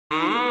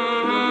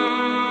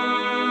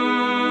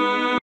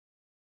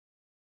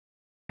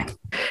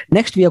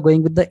Next, we are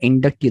going with the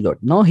inductive load.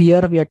 Now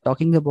here we are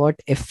talking about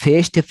a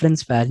phase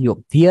difference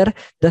value. Here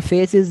the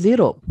phase is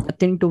 0.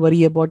 Nothing to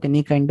worry about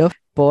any kind of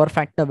power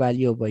factor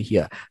value over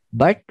here.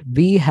 But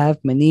we have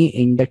many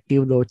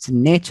inductive loads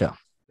in nature.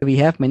 We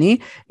have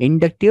many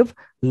inductive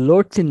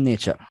loads in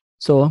nature.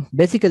 So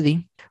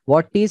basically,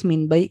 what is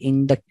mean by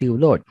inductive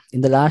load? In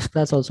the last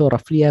class also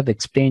roughly I have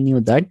explained you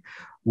that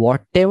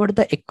whatever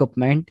the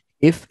equipment,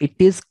 if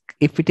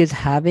it is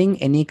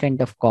having any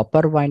kind of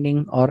copper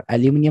winding or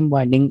aluminum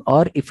winding,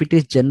 or if it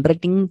is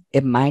generating a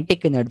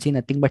magnetic energy,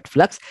 nothing but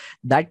flux,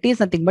 that is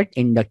nothing but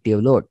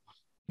inductive load.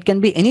 It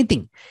can be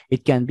anything.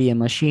 It can be a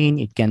machine,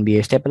 it can be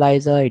a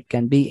stabilizer, it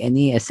can be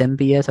any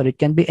SMPS, or it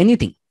can be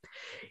anything.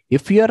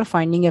 If you are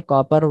finding a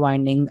copper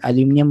winding,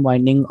 aluminum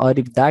winding, or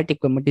if that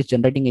equipment is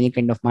generating any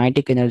kind of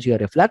magnetic energy or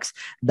reflux,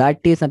 that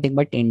is nothing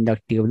but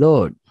inductive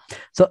load.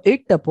 So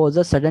it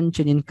opposes sudden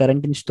change in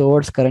current and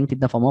stores current in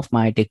the form of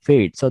magnetic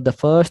field. So the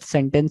first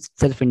sentence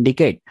itself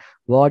indicate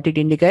what it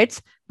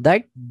indicates,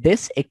 that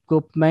this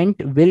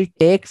equipment will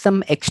take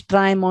some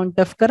extra amount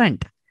of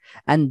current,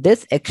 and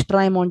this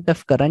extra amount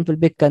of current will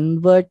be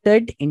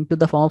converted into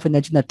the form of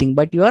energy, nothing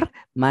but your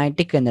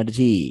magnetic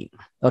energy.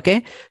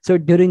 Okay, so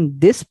during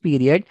this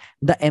period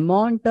the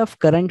amount of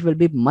current will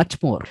be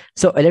much more.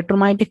 So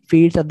electromagnetic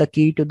fields are the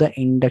key to the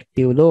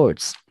inductive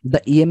loads.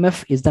 The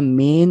EMF is the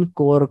main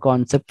core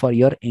concept for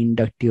your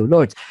inductive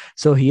loads.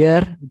 So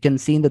here you can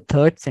see in the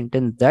third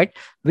sentence that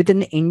with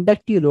an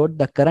inductive load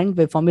the current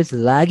waveform is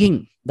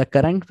lagging. The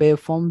current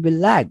waveform will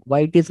lag.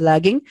 Why it is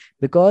lagging?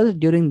 Because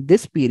during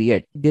this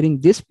period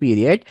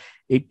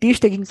it is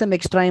taking some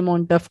extra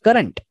amount of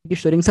current. It is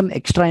storing some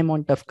extra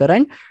amount of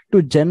current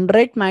to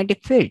generate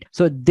magnetic field.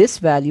 So this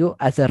value,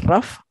 as a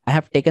rough, I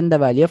have taken the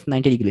value of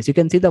 90 degrees. You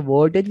can see the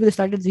voltage will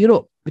start at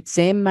 0 with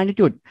same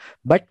magnitude,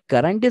 but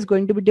current is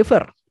going to be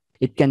differ.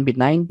 It can be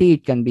 90,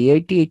 it can be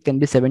 80, it can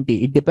be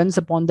 70. It depends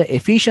upon the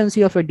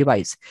efficiency of your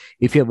device.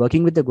 If you're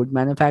working with a good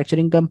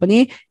manufacturing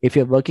company, if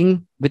you're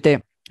working with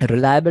a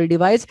reliable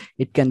device,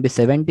 it can be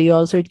 70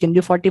 also, it can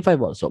be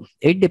 45 also.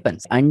 It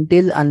depends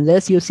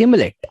unless you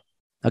simulate.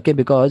 Okay,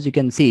 because you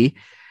can see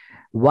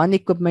one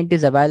equipment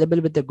is available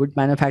with a good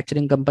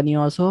manufacturing company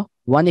also,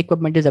 one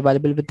equipment is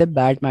available with a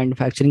bad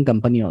manufacturing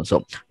company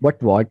also.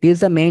 But what is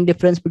the main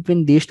difference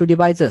between these two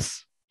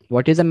devices?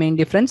 What is the main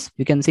difference?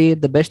 You can see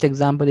the best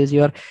example is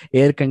your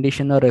air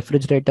conditioner,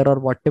 refrigerator, or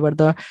whatever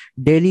the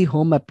daily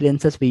home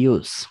appliances we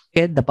use.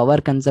 Okay, the power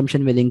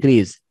consumption will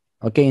increase.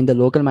 Okay, in the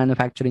local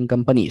manufacturing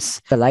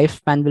companies, the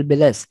lifespan will be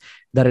less,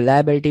 the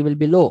reliability will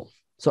be low.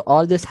 So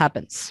all this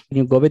happens when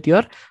you go with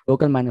your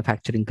local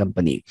manufacturing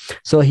company.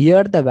 So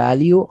here the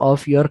value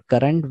of your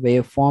current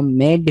waveform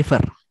may differ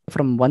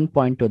from one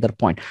point to other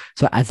point.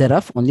 So as a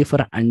rough, only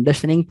for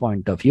understanding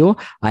point of view,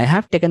 I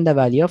have taken the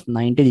value of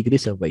 90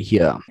 degrees over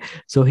here.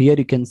 So here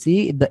you can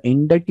see the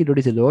inductive load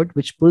is a load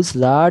which pulls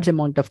large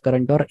amount of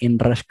current or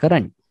inrush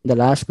current. In the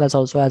last class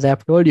also, as I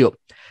have told you,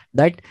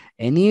 that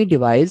any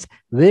device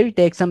will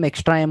take some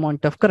extra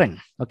amount of current.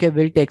 Okay,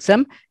 will take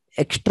some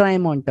extra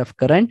amount of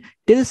current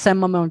till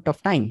some amount of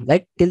time,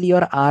 like till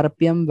your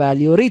RPM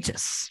value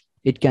reaches.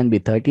 It can be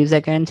 30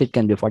 seconds, it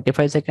can be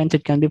 45 seconds,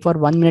 it can be for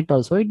 1 minute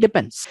also, it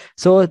depends.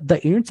 So the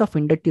units of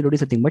inductive load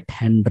is nothing but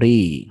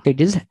Henry.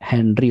 It is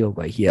Henry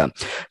over here.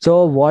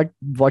 So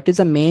what is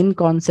the main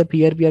concept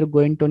here we are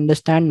going to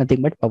understand?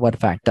 Nothing but power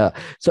factor.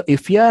 So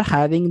if you are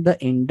having the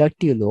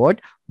inductive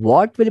load,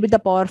 what will be the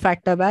power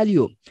factor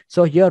value?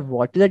 So here,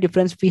 what is the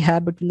difference we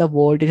have between the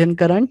voltage and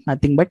current?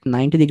 Nothing but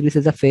 90 degrees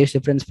is the phase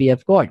difference we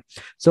have got.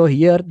 So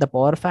here the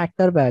power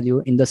factor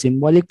value in the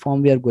symbolic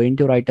form we are going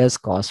to write as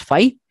cos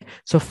phi.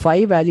 So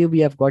phi value we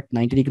have got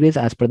 90 degrees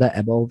as per the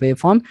above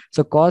waveform.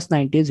 So cos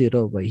 90 is 0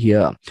 over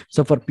here.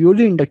 So for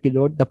purely inductive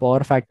load, the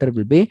power factor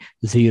will be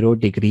 0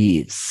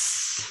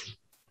 degrees.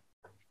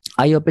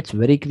 I hope it's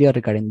very clear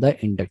regarding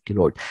the inductive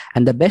load.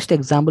 And the best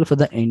example for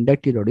the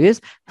inductive load is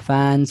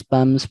fans,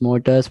 pumps,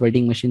 motors,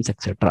 welding machines,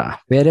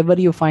 etc. Wherever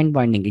you find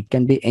winding, it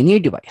can be any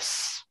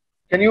device.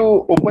 Can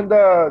you open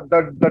the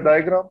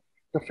diagram,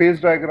 the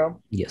phase diagram?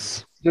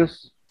 Yes.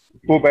 Just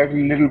go back a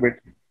little bit.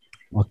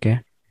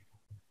 Okay.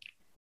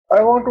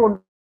 I want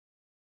to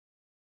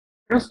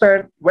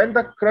understand when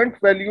the current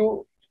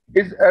value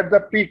is at the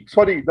peak.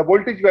 Sorry, the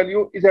voltage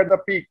value is at the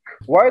peak.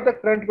 Why the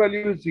current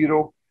value is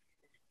 0?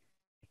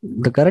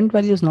 The current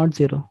value is not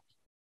 0.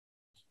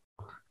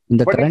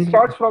 The but current... it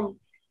starts from,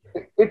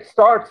 it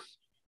starts.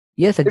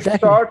 Yes, exactly.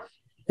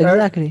 It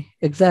starts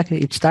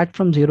exactly. It starts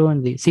from 0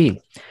 only. See,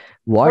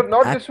 what? Sir,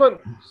 not this one.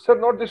 Sir,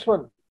 not this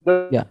one.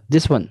 Yeah,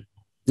 this one.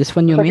 This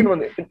one you mean?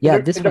 One, yeah,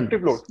 this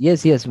inductive one. Load.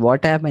 Yes.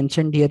 What I have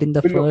mentioned here in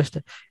the first,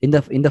 in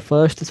the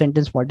first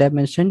sentence, what I have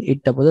mentioned,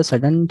 it was a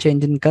sudden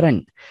change in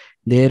current.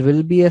 There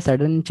will be a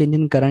sudden change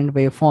in current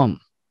waveform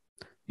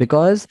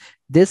because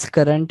this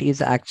current is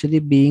actually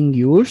being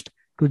used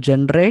to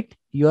generate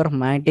your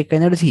magnetic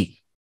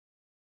energy.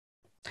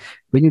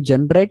 When you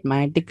generate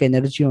magnetic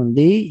energy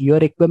only, your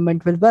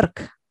equipment will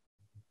work.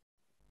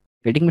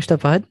 Getting Mr.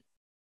 Fahad?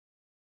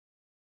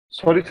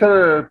 Sorry,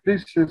 sir.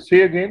 Please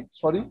say again.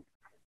 Sorry.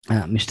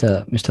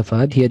 Mr.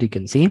 Fahad, here you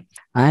can see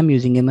I am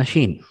using a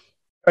machine.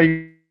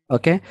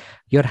 Okay,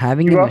 you're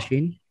having a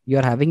machine.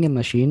 You're having a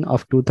machine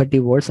of 230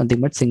 volts, something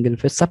but single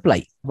phase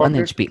supply, 1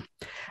 HP,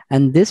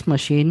 and this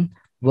machine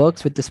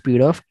works with the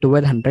speed of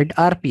 1200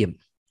 RPM.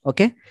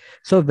 Okay,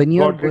 so when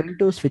you're going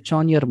to switch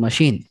on your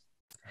machine,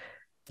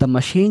 the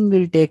machine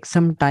will take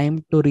some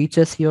time to reach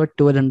us your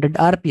 1200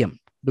 RPM.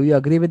 Do you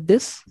agree with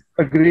this?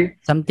 Agree.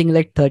 Something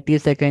like 30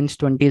 seconds,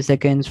 20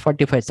 seconds,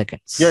 45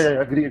 seconds.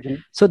 Yeah,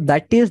 agree. So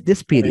that is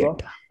this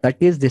period. That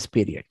is this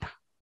period.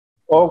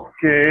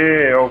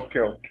 Okay.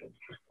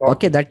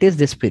 Okay, that is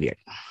this period.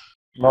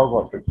 Now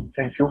got it.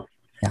 Thank you.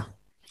 Yeah.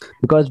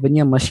 Because when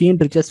your machine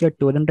reaches your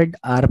 200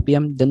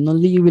 RPM, then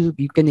only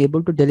you can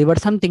able to deliver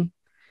something.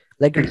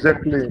 Like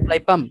exactly. Supply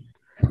pump.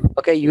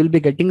 Okay, you will be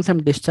getting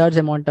some discharge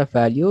amount of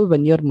value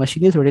when your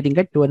machine is rotating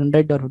at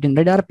 200 or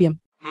 1500 RPM.